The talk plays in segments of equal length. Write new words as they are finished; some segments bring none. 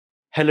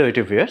Hello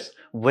YouTube viewers,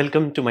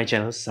 welcome to my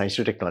channel Science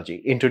to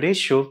Technology. In today's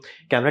show,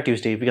 Camera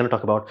Tuesday, we're going to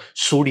talk about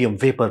sodium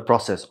vapor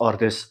process, or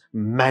this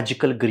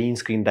magical green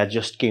screen that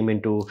just came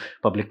into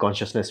public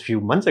consciousness a few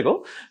months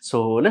ago.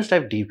 So let's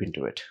dive deep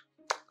into it.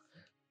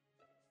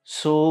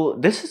 So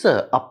this is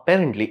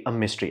apparently a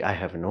mystery. I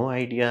have no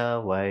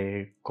idea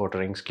why Court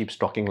Rings keeps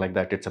talking like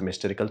that. It's a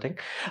mystical thing.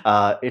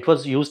 It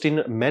was used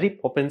in Mary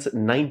Poppins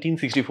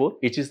 1964,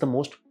 which is the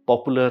most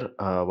popular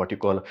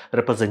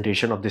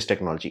representation of this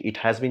technology. It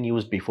has been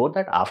used before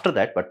that, after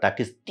that, but that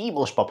is the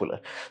most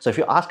popular. So if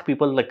you ask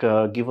people, like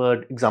give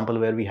an example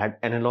where we had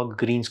analog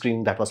green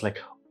screen that was like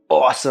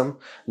awesome,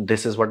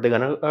 this is what they're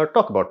gonna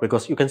talk about,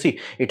 because you can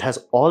see it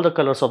has all the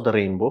colors of the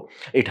rainbow.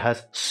 It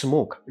has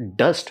smoke,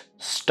 dust,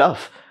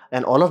 stuff,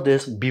 and all of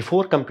this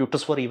before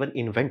computers were even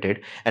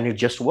invented, and it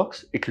just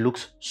works. It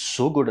looks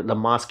so good. The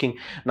masking,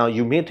 now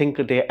you may think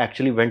they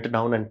actually went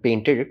down and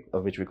painted it,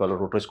 which we call a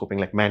rotoscoping,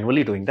 like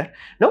manually doing that.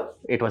 No,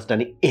 it was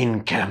done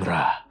in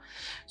camera.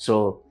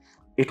 So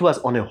it was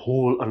on a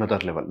whole another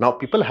level. Now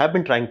people have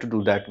been trying to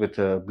do that with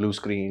blue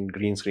screen,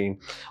 green screen,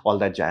 all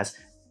that jazz.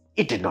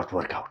 It did not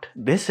work out.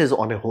 This is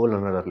on a whole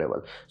another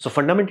level. So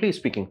fundamentally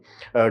speaking,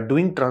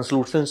 doing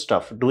translucent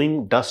stuff,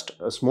 doing dust,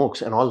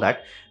 smokes and all that,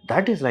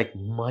 that is like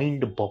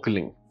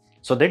mind-boggling.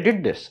 So they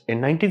did this in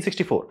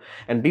 1964,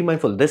 and be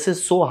mindful, this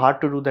is so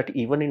hard to do that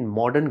even in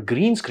modern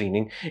green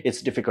screening,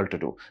 it's difficult to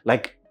do.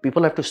 Like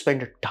people have to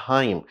spend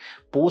time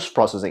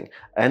post-processing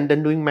and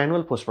then doing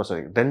manual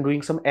post-processing, then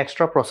doing some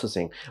extra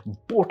processing.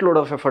 Boatload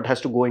of effort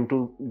has to go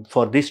into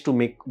for this to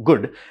make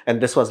good.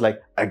 And this was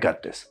like, I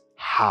got this.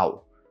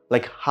 How?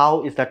 Like,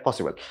 how is that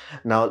possible?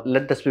 Now,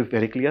 let this be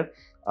very clear.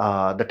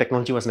 The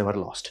technology was never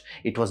lost.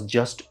 It was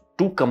just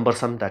too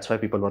cumbersome. That's why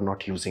people were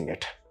not using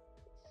it.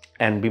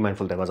 And be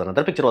mindful, there was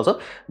another picture also,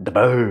 the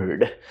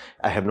bird.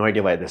 I have no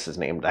idea why this is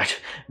named that,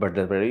 but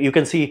the bird, you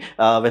can see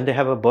when they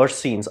have a bird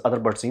scenes, other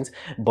bird scenes,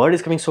 bird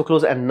is coming so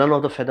close and none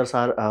of the feathers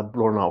are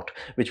blown out,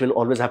 which will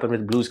always happen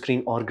with blue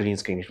screen or green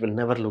screen. It will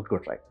never look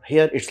good, right?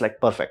 Here, it's like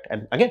perfect.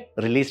 And again,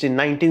 released in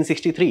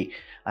 1963.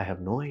 I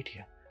have no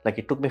idea. Like,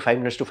 it took me 5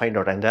 minutes to find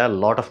out, and there are a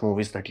lot of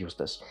movies that use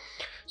this.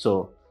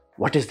 So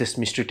what is this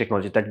mystery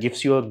technology that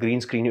gives you a green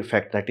screen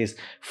effect that is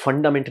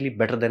fundamentally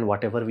better than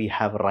whatever we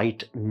have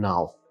right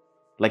now?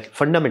 Like,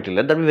 fundamentally,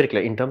 let that be very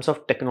clear. In terms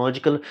of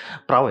technological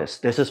prowess,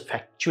 this is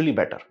factually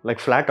better. Like,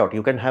 flat out,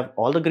 you can have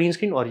all the green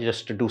screen, or you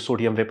just do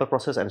sodium vapor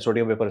process, and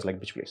sodium vapor is like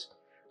which place?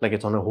 Like,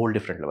 it's on a whole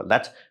different level.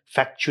 That's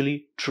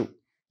factually true.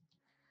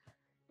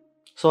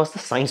 So what's the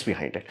science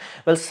behind it?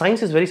 Well,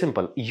 science is very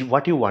simple.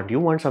 What you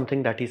want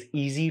something that is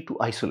easy to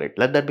isolate.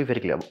 Let that be very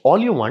clear. All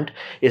you want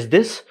is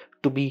this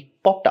to be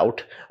popped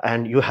out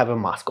and you have a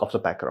mask of the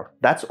background.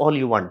 That's all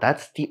you want.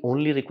 That's the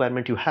only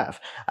requirement you have.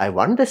 I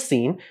want this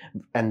scene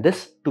and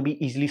this to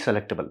be easily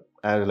selectable,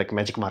 like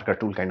magic marker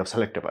tool kind of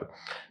selectable.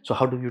 So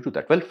how do you do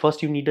that? Well,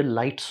 first you need a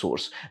light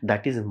source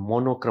that is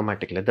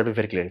monochromatic. Let that be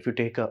very clear. If you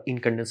take an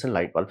incandescent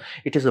light bulb,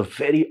 it is a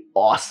very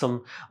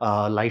awesome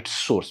light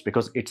source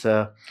because it's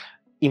a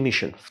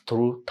emission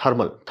through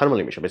thermal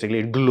emission. Basically,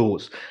 it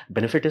glows.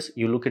 Benefit is,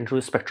 you look into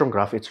a spectrum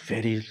graph, it's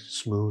very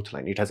smooth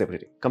line. It has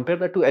everything. Compare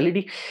that to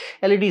LED.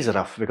 LED is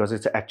rough because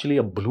it's actually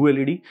a blue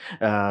LED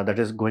that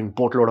is going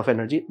boatload of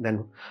energy.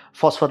 Then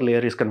phosphor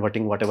layer is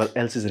converting whatever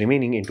else is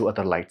remaining into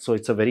other light. So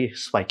it's a very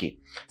spiky.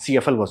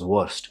 CFL was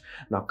worst.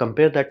 Now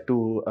compare that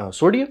to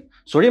sodium.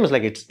 Sodium is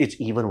like, it's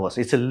even worse.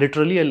 It's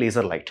literally a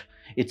laser light.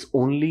 It's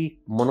only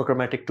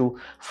monochromatic to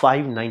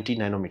 590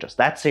 nanometers.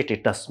 That's it.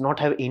 It does not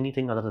have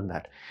anything other than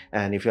that.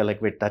 And if you're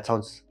like, wait, that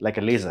sounds like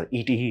a laser,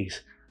 it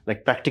is.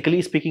 Like,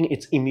 practically speaking,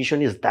 its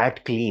emission is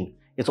that clean.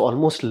 It's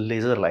almost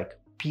laser-like,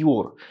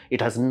 pure.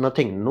 It has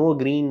nothing, no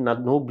green,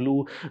 no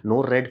blue,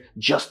 no red,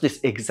 just this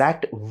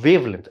exact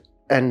wavelength.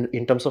 And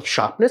in terms of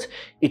sharpness,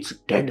 it's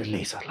dead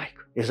laser-like.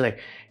 It's like,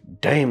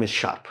 damn, it's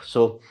sharp.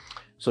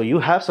 So you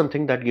have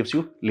something that gives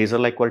you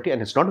laser-like quality,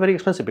 and it's not very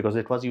expensive because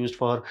it was used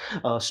for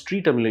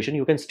street emulation.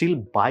 You can still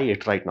buy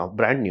it right now,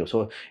 brand new.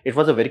 So it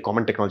was a very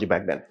common technology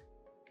back then.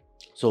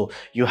 So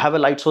you have a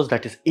light source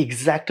that is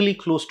exactly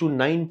close to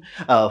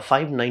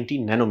 590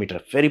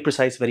 nanometer, very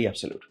precise, very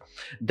absolute.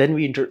 Then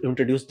we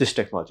introduced this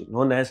technology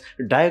known as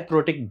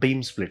diachromatic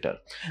beam splitter.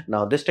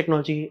 Now this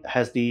technology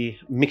has the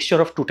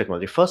mixture of two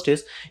technology. First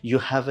is, you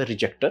have a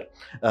rejector.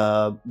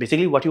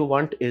 Basically what you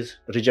want is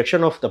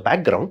rejection of the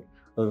background.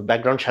 The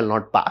background shall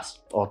not pass,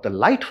 or the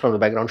light from the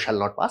background shall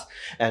not pass,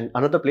 and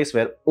another place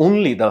where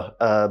only the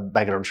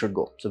background should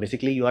go. So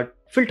basically you are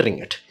filtering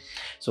it.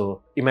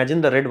 So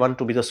imagine the red one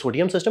to be the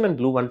sodium system and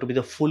blue one to be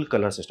the full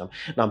color system.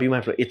 Now be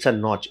mindful, it's a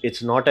notch.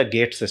 It's not a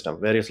gate system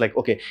where it's like,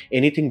 okay,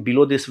 anything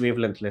below this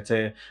wavelength, let's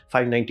say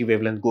 590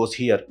 wavelength goes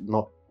here.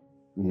 No.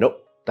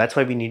 That's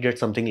why we needed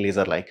something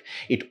laser-like.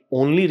 It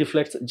only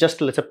reflects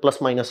just, let's say,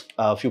 plus minus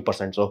a few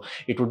percent. So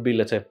it would be,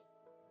 let's say,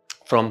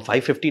 from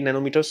 550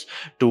 nanometers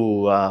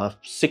to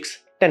 6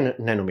 10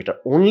 nanometer.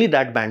 Only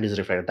that band is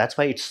refracted. That's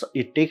why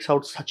it takes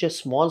out such a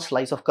small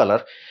slice of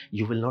color,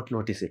 you will not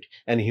notice it.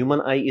 And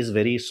human eye is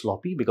very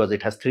sloppy because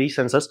it has 3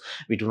 sensors.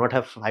 We do not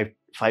have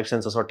five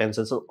sensors or 10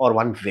 sensors or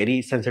one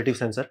very sensitive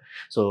sensor.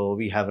 So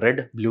we have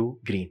red, blue,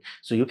 green.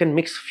 So you can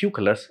mix few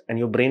colors and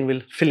your brain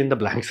will fill in the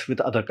blanks with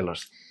other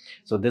colors.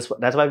 So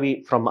that's why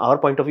we, from our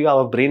point of view,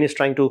 our brain is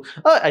trying to,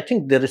 oh, I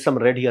think there is some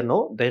red here.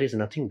 No, there is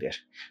nothing there.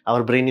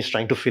 Our brain is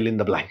trying to fill in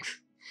the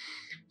blanks.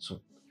 So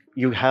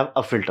you have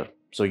a filter.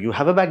 So you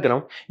have a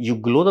background, you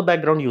glow the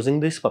background using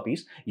these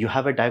puppies. You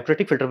have a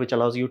diacritic filter which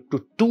allows you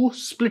to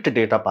split a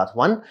data path.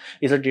 One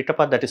is a data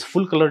path that is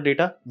full color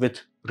data with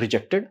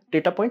rejected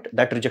data point.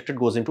 That rejected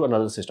goes into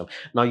another system.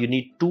 Now you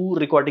need 2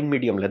 recording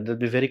medium. Let that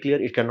be very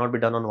clear. It cannot be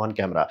done on one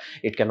camera.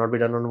 It cannot be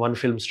done on one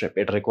film strip.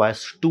 It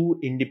requires 2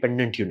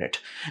 independent units,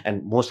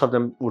 and most of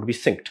them would be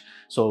synced.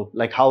 So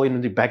like how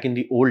back in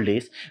the old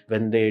days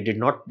when they did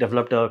not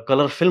develop a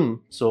color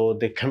film, so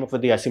they came up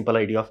with the simple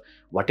idea of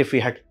what if we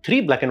had 3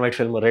 black and white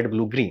film, red,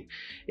 blue, green.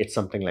 It's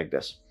something like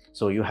this.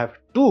 So you have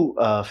 2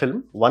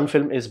 film. One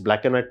film is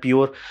black and white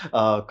pure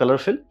color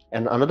film,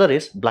 and another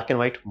is black and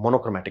white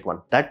monochromatic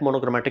one. That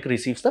monochromatic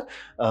receives the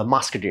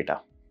mask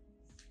data.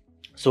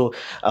 So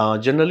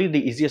generally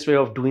the easiest way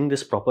of doing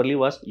this properly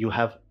was you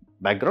have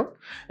background,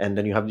 and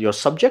then you have your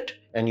subject,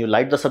 and you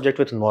light the subject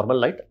with normal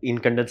light,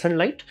 incandescent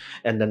light,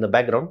 and then the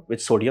background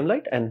with sodium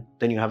light, and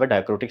then you have a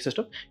diacritic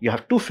system. You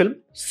have 2 film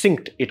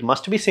synced. It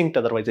must be synced,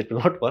 otherwise it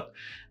will not work.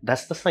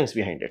 That's the science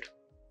behind it.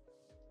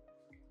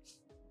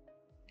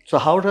 So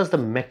how does the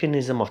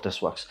mechanism of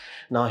this works?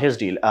 Now here's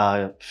the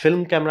deal.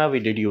 Film camera, we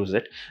did use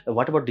it.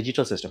 What about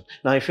digital system?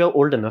 Now if you're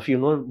old enough, you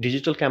know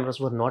digital cameras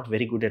were not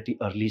very good at the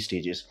early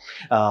stages.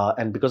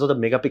 And because of the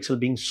megapixel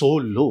being so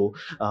low,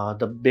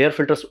 the bare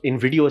filters in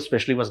video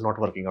especially was not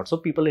working out. So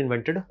people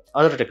invented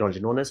other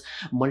technology known as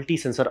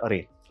multi-sensor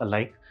array,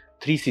 like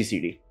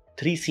 3CCD.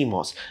 3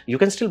 CMOS. You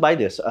can still buy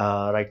this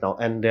right now,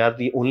 and they are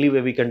the only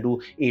way we can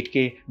do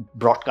 8K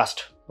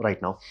broadcast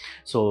right now.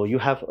 So you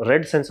have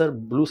red sensor,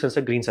 blue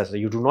sensor, green sensor.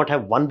 You do not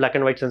have one black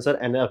and white sensor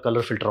and a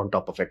color filter on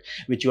top of it,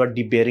 which you are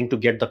deburring to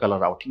get the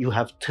color out. You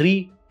have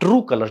 3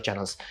 true color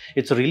channels.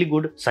 It's really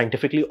good,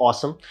 scientifically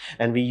awesome,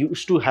 and we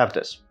used to have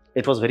this.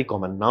 It was very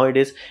common.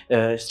 Nowadays,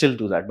 still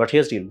do that. But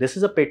here's the deal. This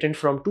is a patent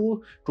from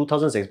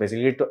 2006,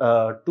 basically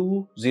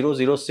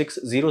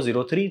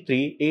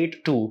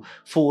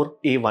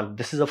 200600338284A1.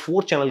 This is a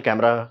 4-channel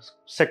camera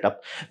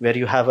setup where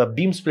you have a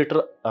beam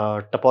splitter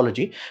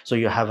topology. So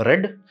you have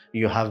red,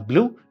 you have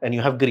blue, and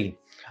you have green.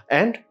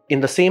 And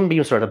in the same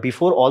beam splitter,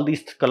 before all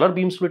these color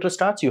beam splitter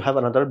starts, you have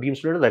another beam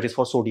splitter that is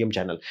for sodium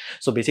channel.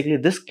 So basically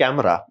this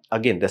camera,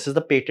 again, this is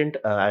the patent.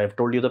 I have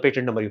told you the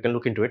patent number. You can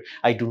look into it.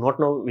 I do not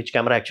know which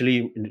camera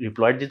actually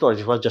deployed this, or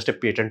it was just a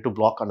patent to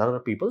block another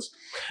people's.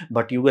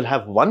 But you will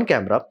have one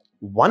camera,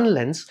 one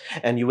lens,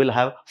 and you will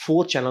have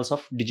 4 channels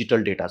of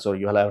digital data. So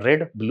you will have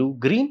red, blue,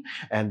 green,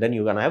 and then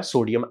you're gonna have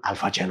sodium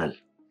alpha channel.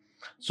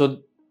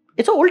 So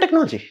it's an old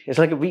technology. It's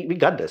like we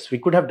got this. We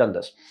could have done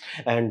this.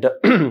 And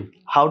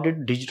how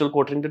did digital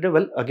quartering do it?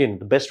 Well, again,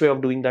 the best way of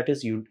doing that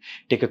is you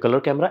take a color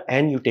camera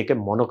and you take a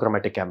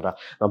monochromatic camera.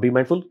 Now be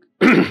mindful.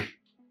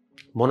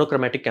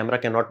 Monochromatic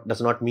camera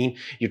does not mean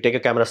you take a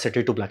camera, set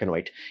it to black and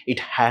white. It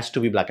has to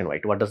be black and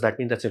white. What does that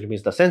mean? That simply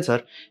means the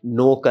sensor,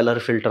 no color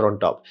filter on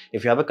top.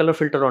 If you have a color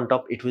filter on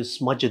top, it will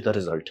smudge the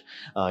result.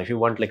 If you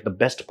want like the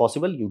best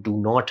possible, you do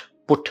not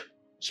put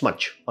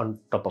smudge on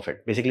top of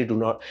it. Basically, do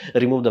not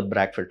remove the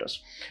bragg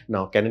filters.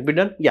 Now, can it be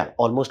done? Yeah,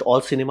 almost all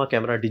cinema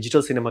camera,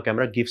 digital cinema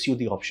camera gives you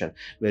the option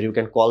where you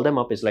can call them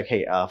up. It's like,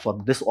 hey, for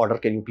this order,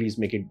 can you please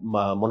make it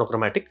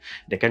monochromatic?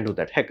 They can do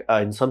that. Heck,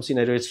 in some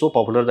scenarios, it's so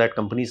popular that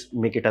companies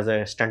make it as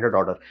a standard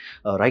order.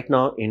 Right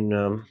now,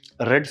 in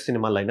red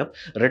cinema lineup,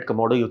 red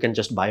Komodo, you can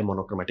just buy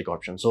monochromatic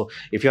option. So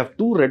if you have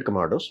 2 red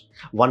Komodos,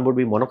 one would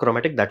be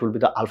monochromatic, that will be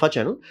the alpha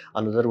channel.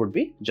 Another would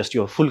be just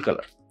your full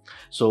color.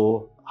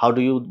 So how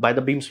do you buy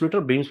the beam splitter?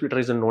 Beam splitter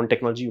is a known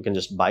technology. You can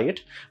just buy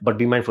it, but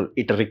be mindful,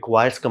 it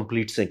requires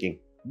complete syncing.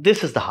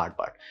 This is the hard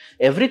part.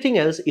 Everything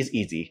else is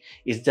easy.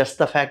 It's just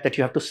the fact that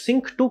you have to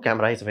sync 2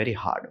 camera is very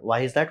hard.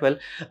 Why is that? Well,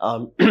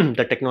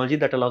 the technology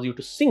that allows you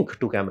to sync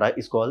 2 camera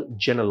is called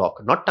gen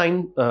lock, not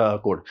time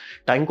code.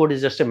 Time code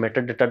is just a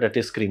metadata that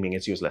is screaming.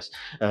 It's useless.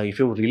 If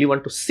you really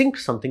want to sync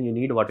something, you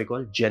need what we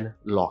call gen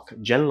lock.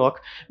 Gen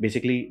lock,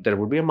 basically, there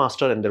would be a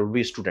master and there would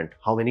be a student.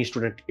 How many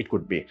student it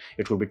could be?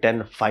 It could be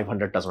 10,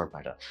 500, does not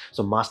matter.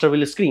 So master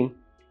will scream,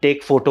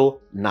 take photo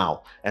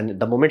now, and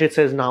the moment it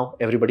says now,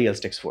 everybody else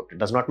takes photo. It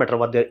does not matter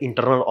what their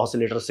internal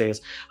oscillator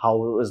says,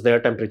 how is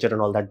their temperature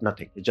and all that,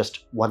 nothing. It's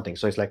just one thing.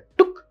 So it's like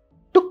tuk,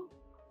 tuk,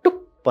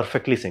 tuk,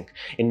 perfectly sync.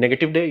 In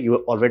negative day,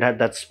 you already had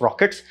that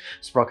sprocket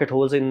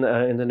holes in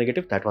the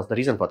negative. That was the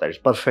reason for that. It's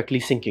perfectly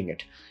syncing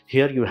it.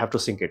 Here you have to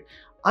sync it.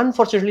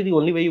 Unfortunately, the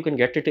only way you can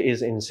get it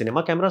is in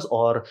cinema cameras,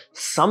 or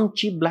some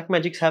cheap black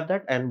magics have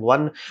that, and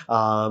one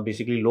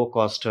basically low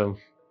cost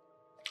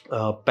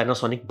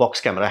Panasonic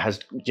box camera has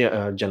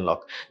gen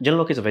lock. Gen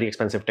lock is a very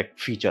expensive tech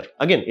feature.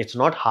 Again, it's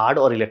not hard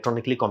or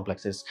electronically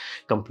complex.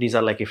 Companies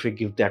are like, if we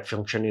give that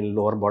function in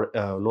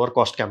lower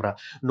cost camera,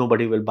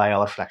 nobody will buy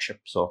our flagship.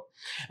 So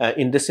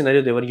in this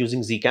scenario, they were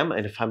using Zcam,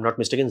 and if I'm not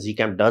mistaken,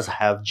 Zcam does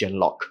have gen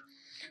lock.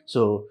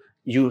 So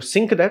you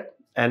sync that,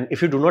 and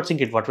if you do not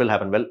sync it, what will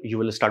happen? Well, you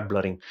will start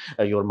blurring.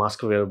 Your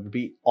mask will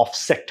be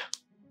offset.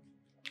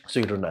 So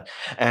you don't know.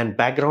 And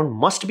background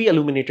must be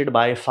illuminated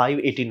by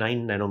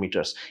 589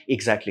 nanometers.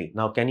 Exactly.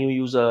 Now, can you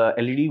use a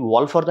LED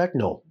wall for that?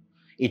 No.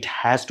 It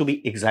has to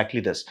be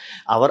exactly this.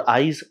 Our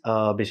eyes,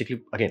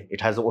 basically, again,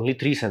 it has only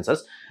 3 sensors,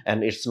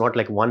 and it's not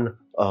like one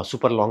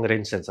super long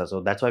range sensor.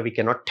 So that's why we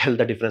cannot tell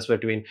the difference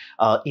between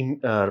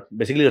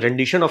basically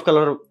rendition of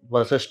color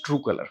versus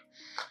true color.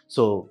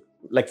 So,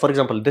 like for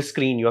example, this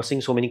screen, you are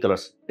seeing so many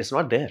colors. It's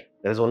not there.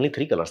 There is only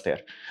 3 colors there: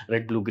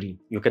 red, blue, green.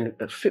 You can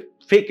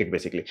fake it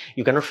basically.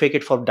 You cannot fake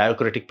it for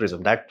diachromatic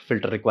prism. That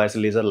filter requires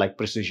laser-like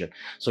precision.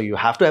 So you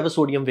have to have a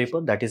sodium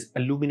vapor that is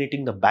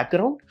illuminating the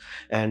background,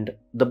 and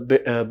the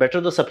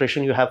better the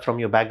separation you have from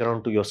your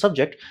background to your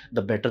subject,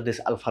 the better this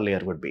alpha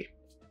layer would be.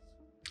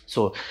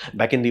 So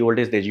back in the old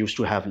days, they used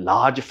to have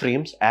large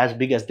frames as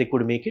big as they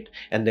could make it,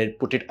 and they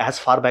put it as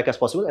far back as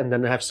possible, and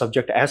then have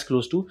subject as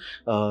close to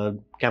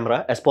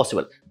camera as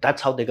possible.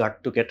 That's how they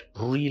got to get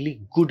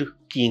really good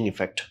keying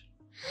effect.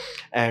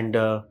 And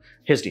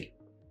here's the deal.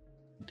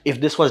 If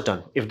this was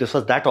done, if this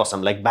was that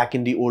awesome, like back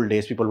in the old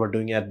days, people were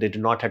doing it, they did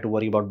not have to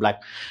worry about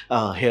black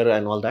hair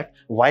and all that.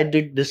 Why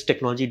did this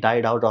technology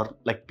died out, or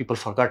like people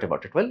forgot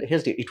about it? Well,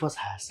 here's the, it was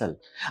hassle.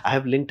 I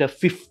have linked a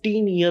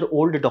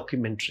 15-year-old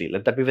documentary.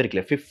 Let that be very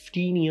clear.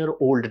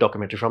 15-year-old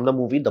documentary from the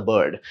movie The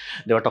Bird.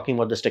 They were talking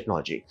about this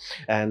technology,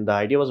 and the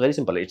idea was very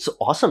simple. It's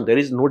awesome. There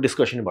is no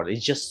discussion about it.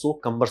 It's just so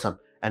cumbersome.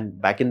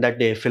 And back in that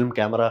day, film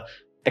camera,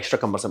 extra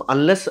cumbersome.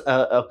 Unless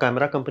a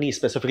camera company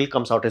specifically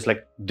comes out as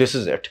like, this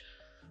is it.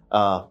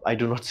 I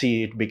do not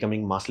see it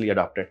becoming massively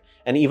adopted.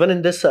 And even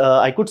in this,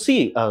 I could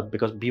see,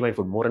 because be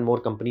mindful, more and more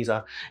companies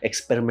are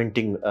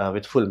experimenting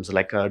with films.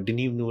 Like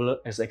Denis Villeneuve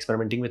is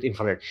experimenting with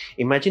infrared.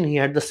 Imagine he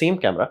had the same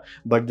camera,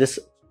 but this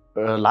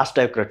last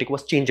diacritic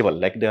was changeable.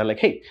 Like they are like,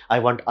 hey, I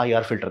want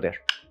IR filter there.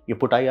 You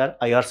put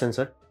IR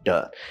sensor,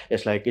 duh.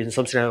 It's like in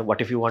some scenario, what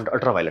if you want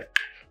ultraviolet?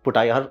 Put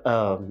IR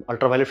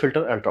ultraviolet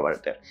filter,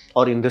 ultraviolet there.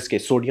 Or in this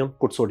case, sodium,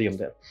 put sodium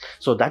there.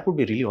 So that would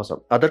be really awesome.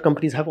 Other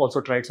companies have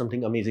also tried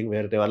something amazing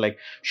where they were like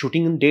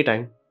shooting in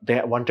daytime. They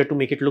wanted to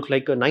make it look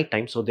like a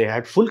nighttime. So they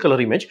had full color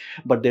image,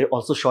 but they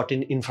also shot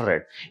in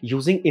infrared.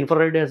 Using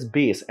infrared as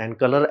base and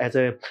color as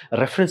a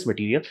reference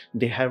material,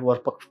 they were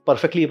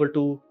perfectly able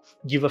to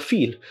give a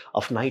feel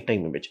of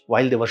nighttime image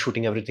while they were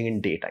shooting everything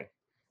in daytime.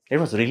 It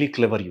was really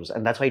clever use,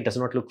 and that's why it does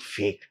not look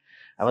fake.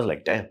 I was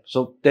like, damn.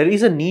 So there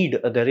is a need,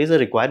 there is a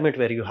requirement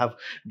where you have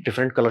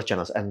different color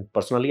channels. And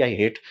personally, I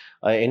hate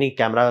any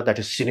camera that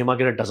is cinema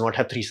grade does not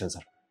have 3 sensor.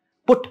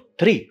 Put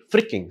 3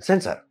 freaking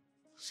sensor.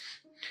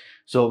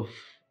 So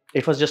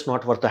it was just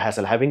not worth the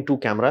hassle. Having 2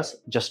 cameras,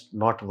 just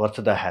not worth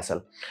the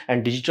hassle.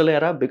 And digital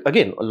era,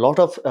 again, a lot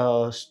of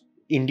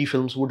indie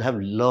films would have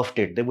loved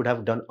it. They would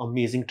have done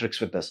amazing tricks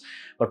with this.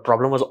 But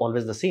problem was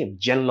always the same.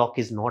 Gen lock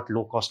is not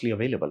low costly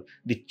available.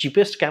 The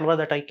cheapest camera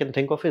that I can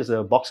think of is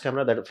a box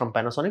camera that from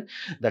Panasonic.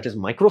 That is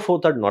micro four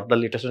third, not the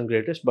latest and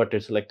greatest, but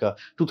it's like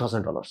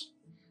 $2,000.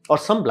 Or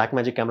some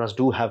Blackmagic cameras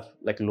do have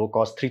like low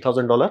cost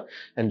 $3,000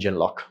 and gen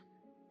lock.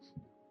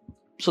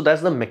 So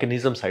that's the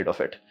mechanism side of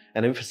it.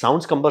 And if it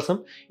sounds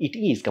cumbersome, it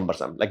is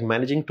cumbersome. Like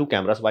managing 2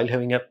 cameras while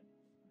having a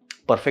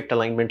perfect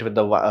alignment with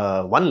the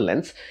one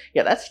lens,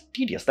 yeah, that's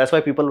tedious. That's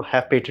why people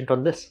have patent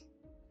on this.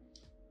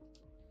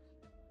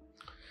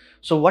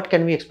 So what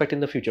can we expect in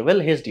the future?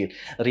 Well, here's the deal.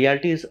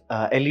 Reality is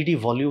LED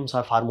volumes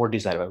are far more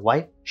desirable.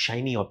 Why?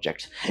 Shiny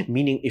objects.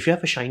 Meaning if you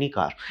have a shiny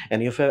car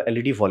and if you have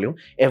LED volume,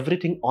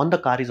 everything on the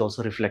car is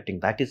also reflecting.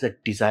 That is a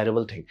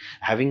desirable thing.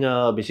 Having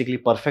a basically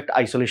perfect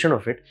isolation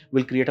of it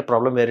will create a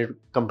problem where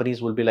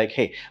companies will be like,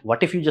 hey,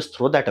 what if you just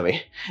throw that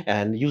away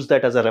and use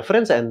that as a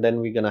reference, and then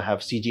we're gonna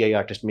have CGI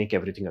artists make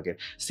everything again.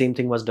 Same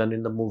thing was done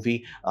in the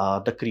movie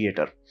The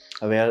Creator,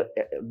 where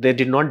they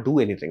did not do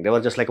anything. They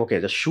were just like,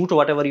 okay, just shoot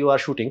whatever you are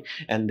shooting,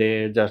 and they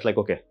just like,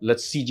 okay,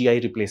 let's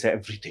CGI replace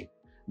everything.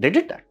 They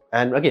did that.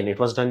 And again, it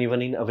was done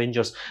even in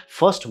Avengers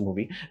first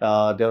movie. They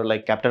were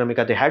like Captain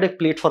America, they had a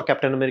plate for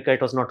Captain America,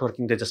 it was not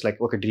working. They just like,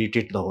 okay, delete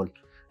it the whole,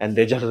 and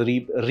they just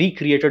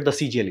recreated the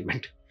CG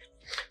element.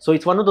 So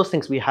it's one of those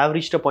things. We have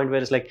reached a point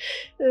where it's like,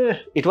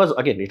 it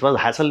was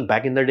hassle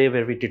back in the day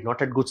where we did not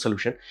have good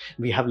solution.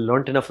 We have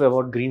learned enough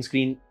about green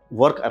screen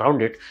work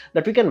around it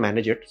that we can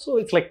manage it. So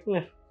it's like,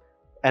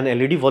 and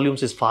LED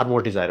volumes is far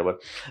more desirable.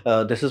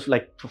 This is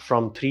like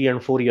from 3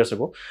 and 4 years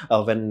ago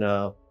when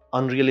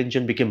Unreal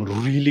Engine became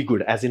really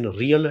good, as in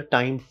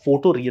real-time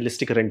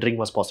photorealistic rendering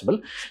was possible.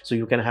 So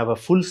you can have a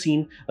full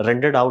scene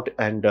rendered out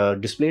and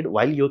displayed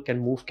while you can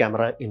move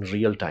camera in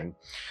real time.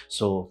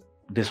 So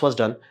this was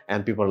done,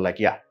 and people are like,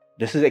 yeah,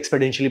 this is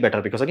exponentially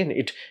better, because again,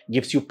 it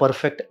gives you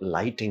perfect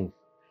lighting.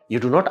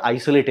 You do not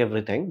isolate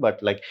everything,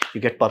 but like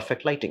you get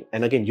perfect lighting.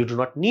 And again, you do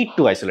not need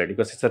to isolate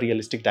because it's a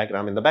realistic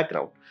diagram in the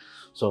background.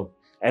 So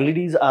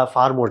LEDs are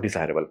far more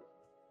desirable.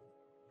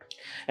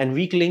 And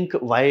weak link,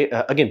 why?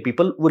 Again,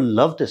 people will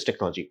love this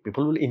technology.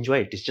 People will enjoy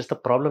it. It's just the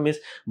problem is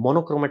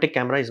monochromatic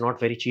camera is not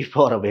very cheap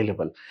or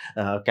available.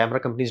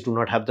 Camera companies do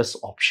not have this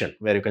option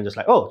where you can just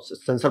like, oh,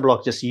 sensor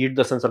block, just eat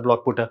the sensor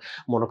block, put a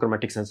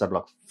monochromatic sensor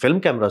block.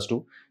 Film cameras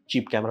do,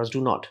 cheap cameras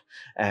do not.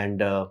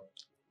 And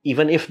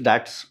even if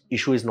that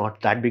issue is not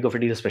that big of a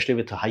deal, especially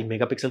with a high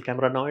megapixel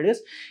camera nowadays,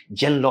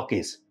 gel lock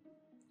is.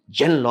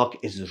 Gel lock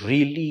is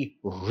really,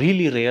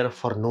 really rare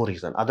for no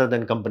reason other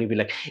than company be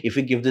like, if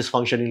we give this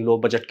function in low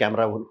budget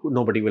camera,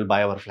 nobody will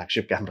buy our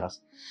flagship cameras.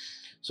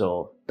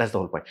 So that's the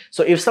whole point.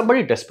 So if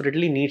somebody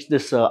desperately needs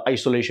this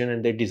isolation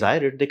and they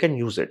desire it, they can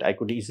use it. I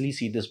could easily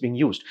see this being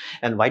used.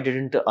 And why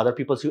didn't other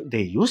people use it?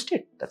 They used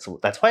it.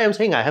 That's why I'm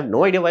saying I have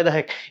no idea why the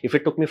heck. If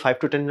it took me 5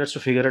 to 10 minutes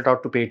to figure it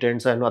out to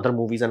patents and other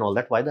movies and all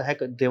that, why the heck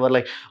they were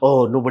like,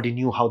 oh, nobody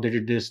knew how they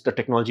did this. The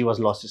technology was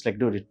lost. It's like,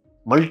 dude,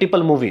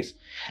 multiple movies.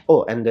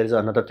 Oh, and there is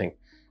another thing.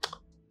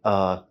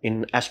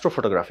 In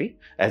astrophotography,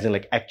 as in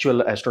like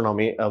actual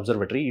astronomy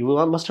observatory, you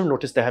must have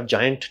noticed they have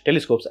giant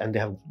telescopes and they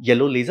have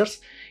yellow lasers.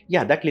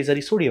 Yeah, that laser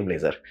is sodium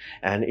laser,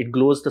 and it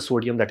glows the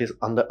sodium that is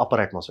on the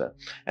upper atmosphere,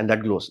 and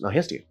that glows. Now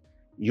here's the deal.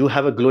 You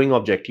have a glowing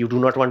object. You do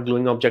not want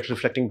glowing object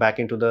reflecting back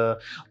into the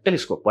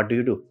telescope. What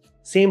do?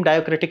 Same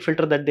diacritic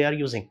filter that they are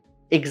using.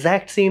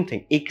 Exact same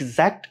thing,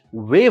 exact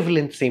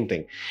wavelength, same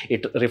thing.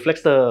 It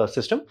reflects the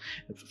system,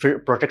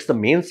 protects the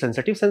main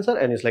sensitive sensor,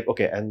 and it's like,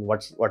 okay, and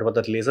what about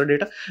that laser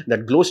data?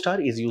 That glow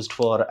star is used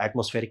for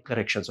atmospheric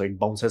correction, so it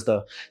bounces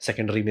the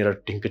secondary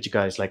mirror.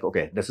 Tinka-chika is like,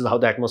 okay, this is how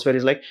the atmosphere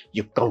is like,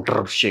 you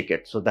counter shake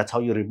it. So that's how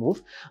you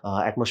remove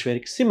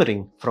atmospheric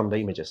simmering from the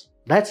images.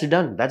 That's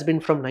done. That's been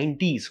from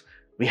 90s.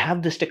 We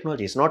have this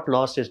technology. It's not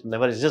lost. It's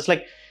never. It's just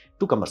like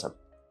too cumbersome.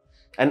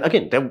 And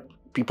again,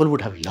 people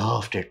would have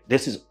loved it.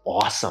 This is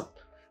awesome.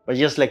 But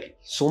just like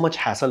so much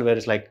hassle where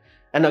it's like,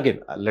 and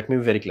again, let me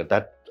be very clear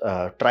that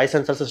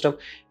tri-sensor system,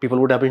 people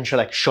would have been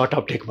like, shut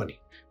up, take money.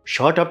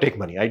 Shut up, take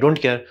money. I don't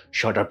care.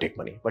 Shut up, take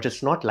money. But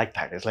it's not like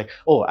that. It's like,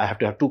 oh, I have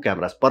to have 2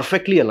 cameras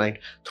perfectly aligned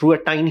through a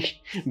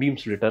tiny beam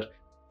splitter.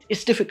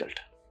 It's difficult.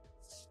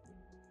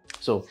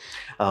 So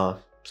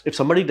if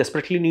somebody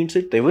desperately needs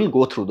it, they will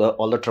go through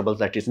all the troubles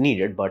that is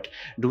needed, but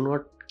do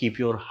not keep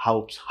your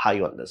hopes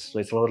high on this. So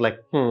it's more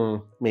like,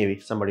 maybe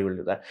somebody will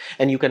do that.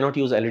 And you cannot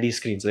use LED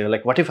screens. They're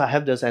like, what if I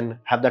have this and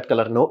have that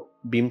color? No,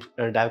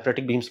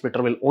 diaphoretic beam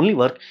splitter will only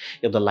work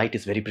if the light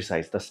is very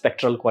precise. The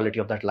spectral quality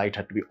of that light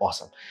had to be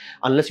awesome.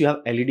 Unless you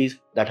have LEDs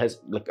that has,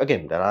 like,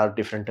 again, there are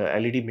different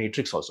LED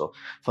matrix also.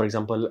 For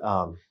example,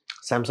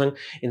 Samsung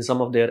in some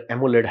of their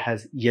AMOLED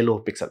has yellow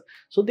pixel.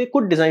 So they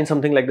could design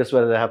something like this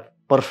where they have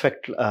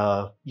perfect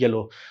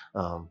yellow,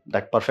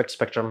 that perfect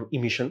spectrum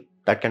emission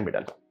that can be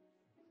done.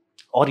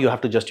 Or you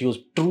have to just use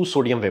true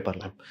sodium vapor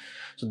lamp.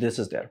 So this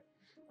is there.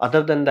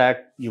 Other than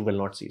that, you will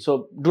not see.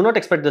 So do not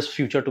expect this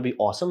future to be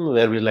awesome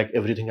where we like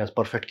everything has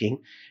perfect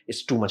king.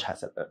 It's too much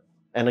hassle.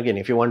 And again,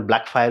 if you want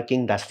black fire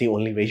king, that's the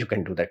only way you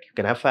can do that. You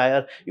can have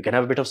fire, you can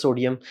have a bit of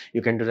sodium,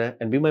 you can do that.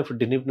 And Be My Food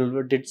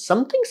did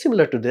something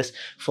similar to this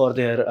for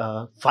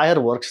their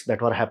fireworks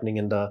that were happening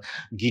in the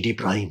GD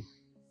Prime.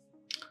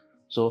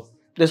 So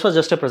this was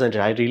just a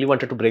presentation. I really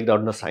wanted to break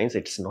down the science.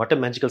 It's not a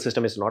magical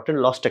system. It's not a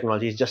lost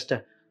technology. It's just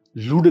a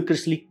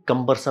ludicrously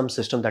cumbersome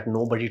system that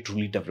nobody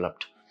truly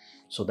developed.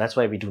 So that's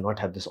why we do not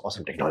have this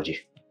awesome technology.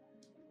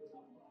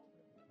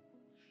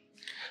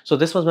 So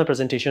this was my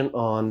presentation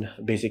on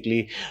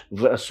basically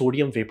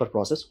sodium vapor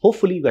process.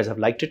 Hopefully you guys have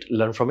liked it,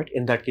 learned from it.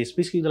 In that case,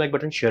 please click the like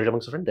button, share it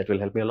amongst your friends. That will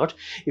help me a lot.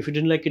 If you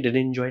didn't like it,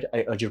 didn't enjoy it,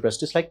 I urge you to press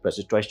dislike, press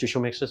it twice to show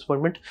me extra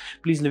disappointment.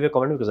 Please leave a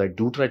comment because I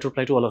do try to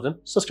reply to all of them.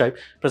 Subscribe,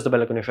 press the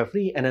bell icon if you're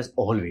free. And as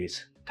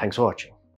always, thanks for watching.